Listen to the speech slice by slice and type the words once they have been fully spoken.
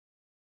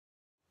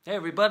Hey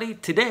everybody,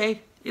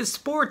 today is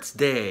sports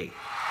day.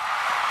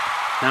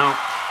 Now,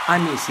 I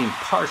may seem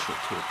partial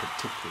to a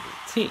particular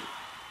team,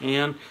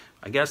 and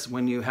I guess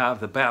when you have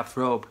the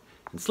bathrobe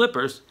and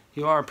slippers,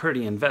 you are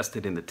pretty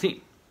invested in the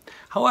team.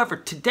 However,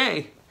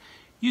 today,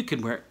 you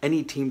can wear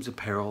any team's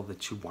apparel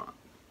that you want.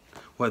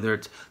 Whether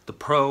it's the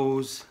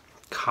pros,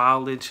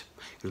 college,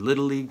 your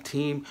little league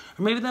team,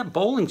 or maybe that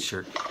bowling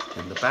shirt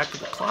in the back of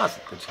the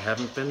closet that you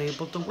haven't been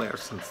able to wear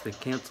since they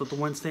canceled the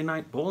Wednesday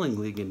night bowling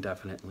league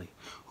indefinitely.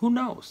 Who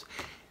knows?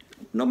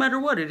 No matter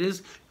what it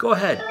is, go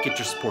ahead, get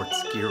your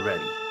sports gear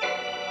ready.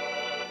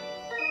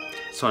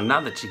 So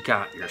now that you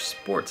got your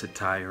sports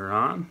attire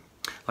on,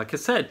 like I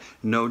said,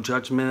 no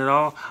judgment at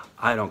all.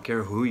 I don't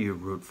care who you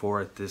root for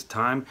at this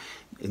time.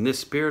 In this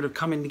spirit of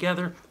coming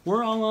together,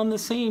 we're all on the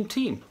same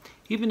team,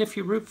 even if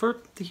you root for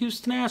the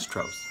Houston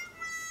Astros.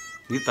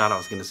 You thought I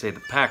was going to say the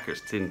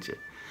Packers, didn't you?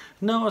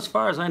 No, as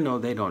far as I know,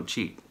 they don't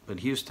cheat. But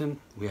Houston,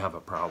 we have a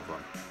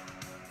problem.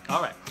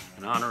 All right,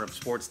 in honor of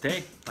Sports Day,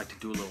 I'd like to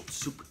do a little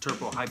super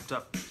turbo hyped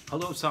up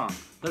hello song.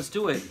 Let's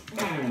do it.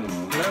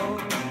 Hello,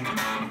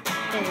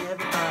 hey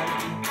everybody,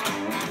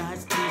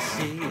 nice to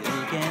see you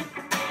again.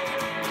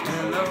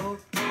 Hello,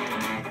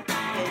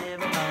 hey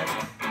everybody,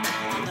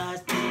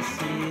 nice to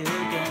see you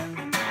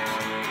again.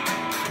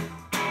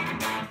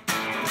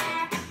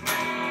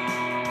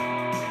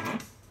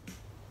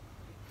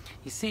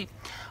 You see,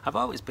 I've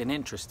always been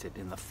interested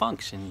in the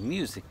function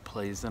music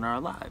plays in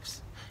our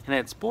lives. And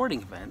at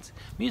sporting events,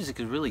 music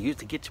is really used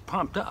to get you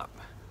pumped up.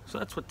 So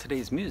that's what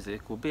today's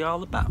music will be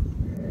all about.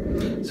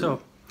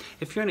 So,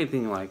 if you're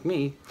anything like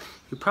me,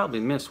 you probably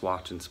miss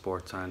watching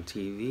sports on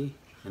TV.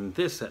 And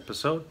this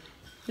episode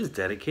is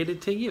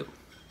dedicated to you.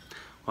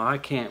 Well, I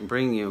can't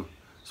bring you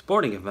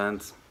sporting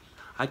events.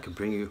 I could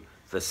bring you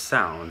the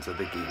sounds of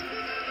the game.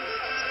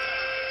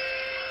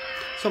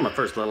 So my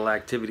first little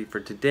activity for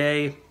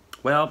today,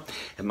 well,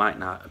 it might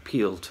not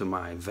appeal to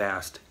my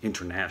vast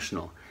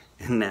international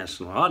and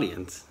national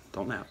audience,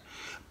 don't know,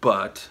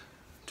 but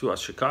to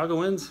us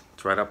Chicagoans,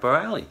 it's right up our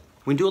alley.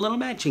 We do a little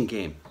matching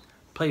game,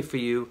 play for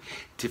you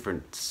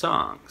different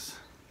songs,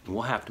 and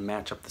we'll have to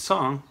match up the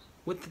song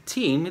with the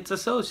team it's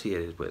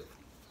associated with.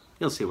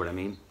 You'll see what I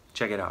mean.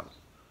 Check it out.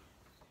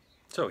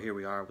 So here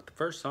we are with the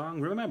first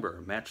song.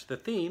 Remember, match the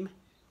theme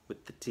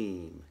with the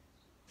team.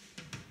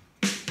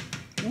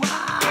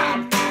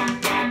 Wow!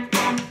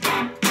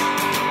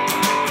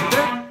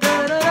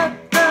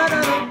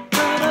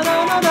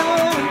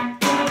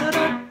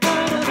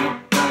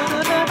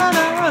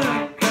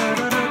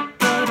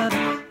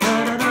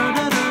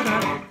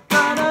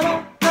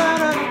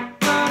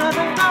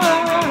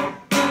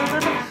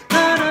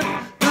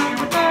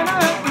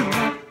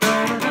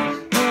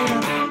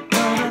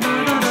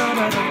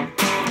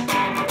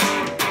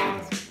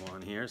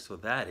 So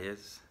that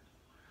is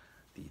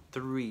the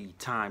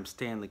three-time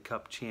Stanley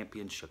Cup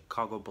champion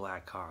Chicago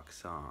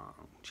Blackhawks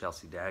song,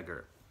 Chelsea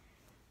Dagger.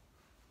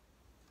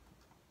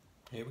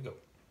 Here we go.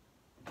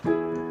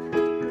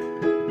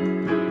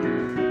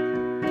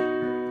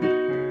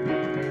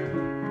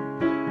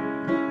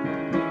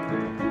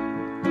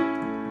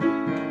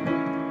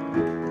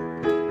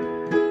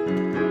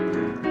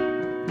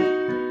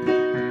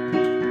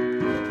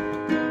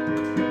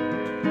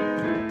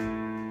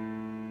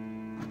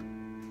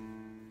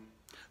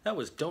 That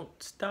was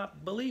Don't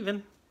Stop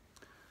Believin',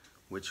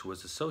 which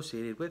was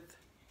associated with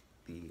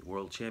the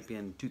world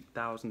champion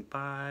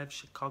 2005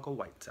 Chicago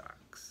White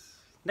Sox.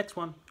 Next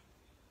one.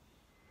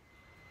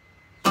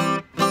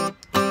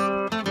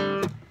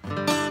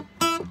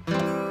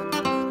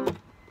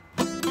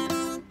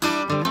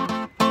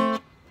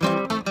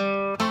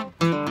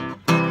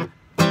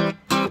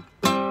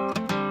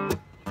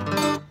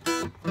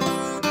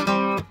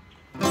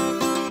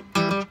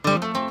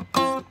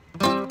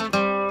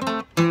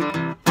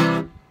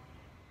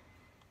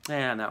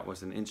 And that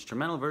was an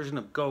instrumental version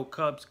of Go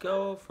Cubs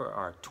Go for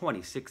our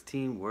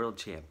 2016 World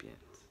Champions.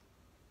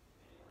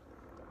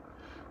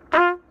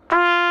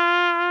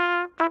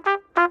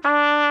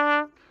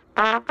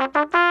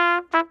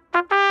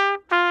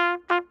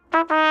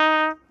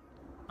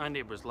 My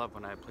neighbors love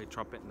when I play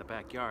trumpet in the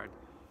backyard.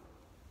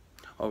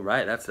 All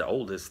right, that's the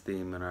oldest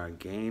theme in our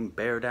game.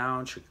 Bear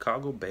Down,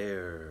 Chicago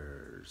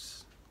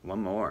Bears.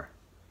 One more.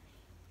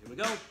 Here we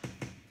go.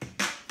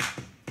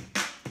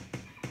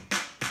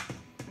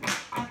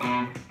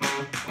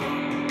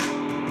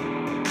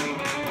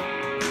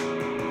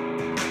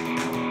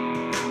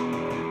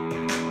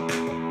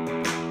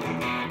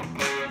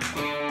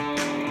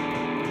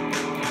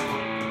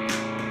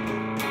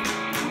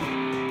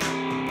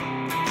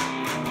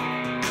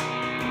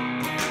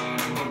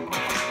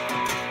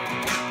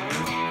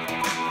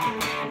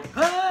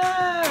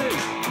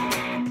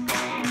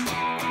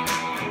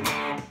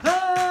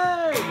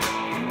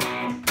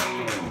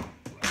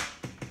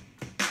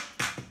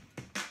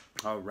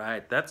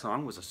 Alright, that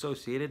song was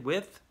associated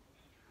with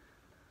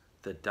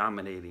the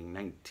dominating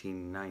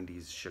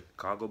 1990s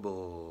Chicago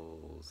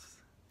Bulls.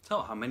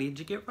 So, how many did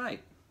you get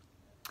right?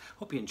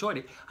 Hope you enjoyed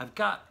it. I've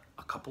got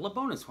a couple of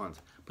bonus ones,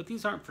 but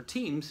these aren't for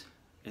teams.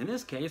 In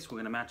this case, we're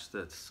going to match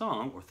the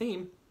song or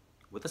theme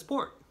with a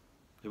sport.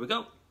 Here we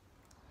go.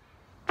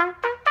 All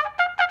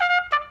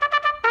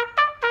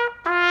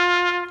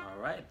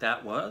right,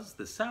 that was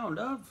the sound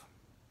of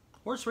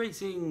horse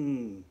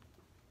racing.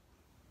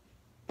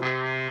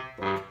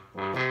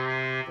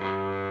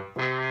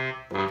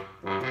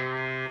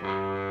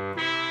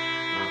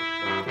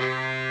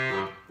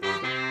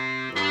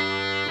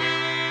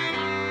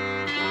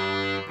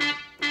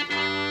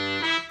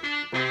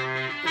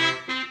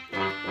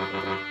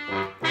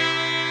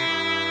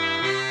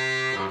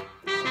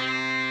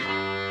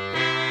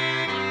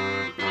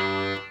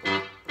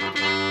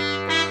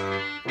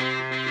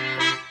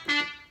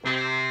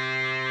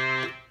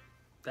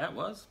 That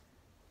was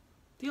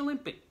the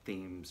Olympic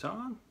theme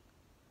song.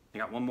 I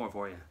got one more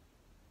for you.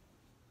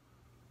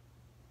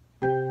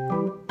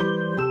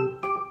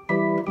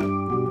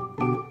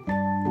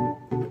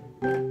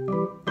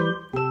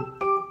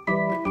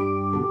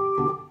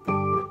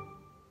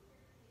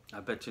 I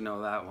bet you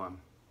know that one.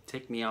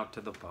 Take Me Out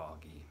to the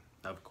Boggy,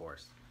 of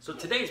course. So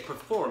today's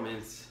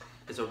performance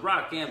is a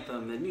rock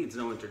anthem that needs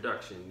no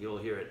introduction. You'll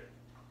hear it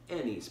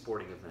any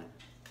sporting event.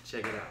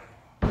 Check it out.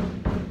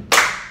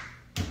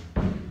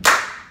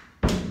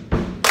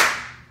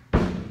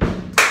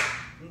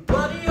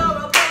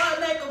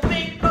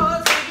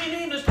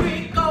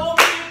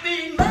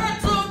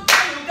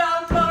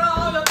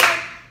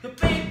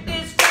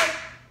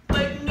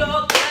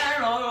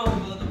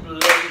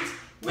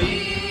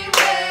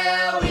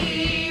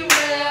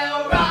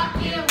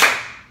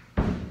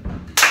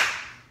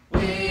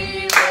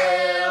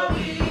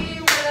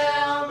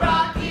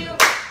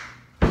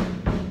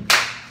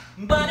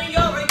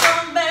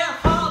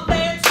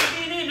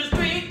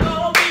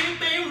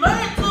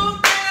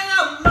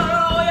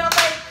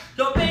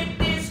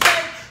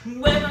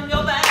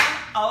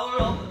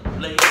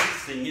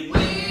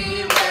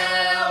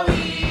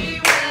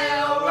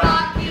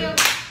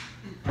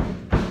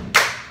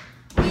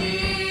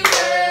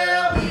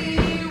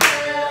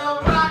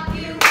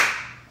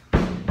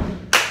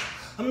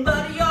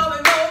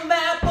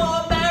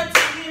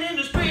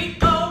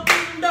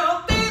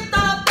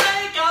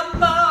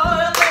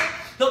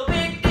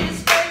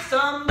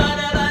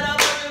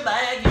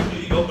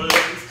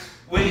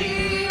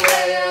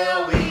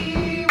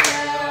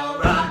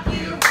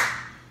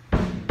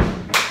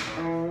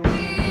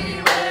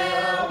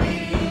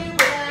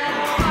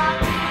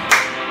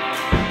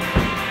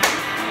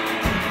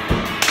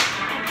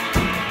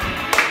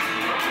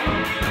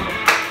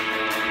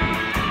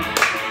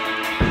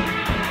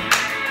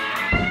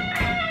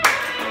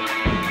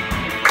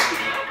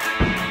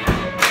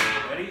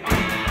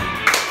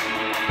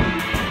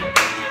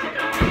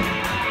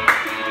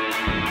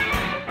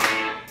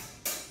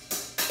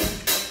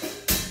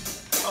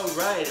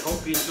 Alright,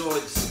 hope you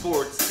enjoyed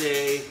Sports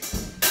Day.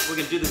 We're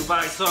gonna do the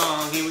goodbye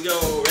song. Here we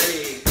go.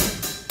 Ready?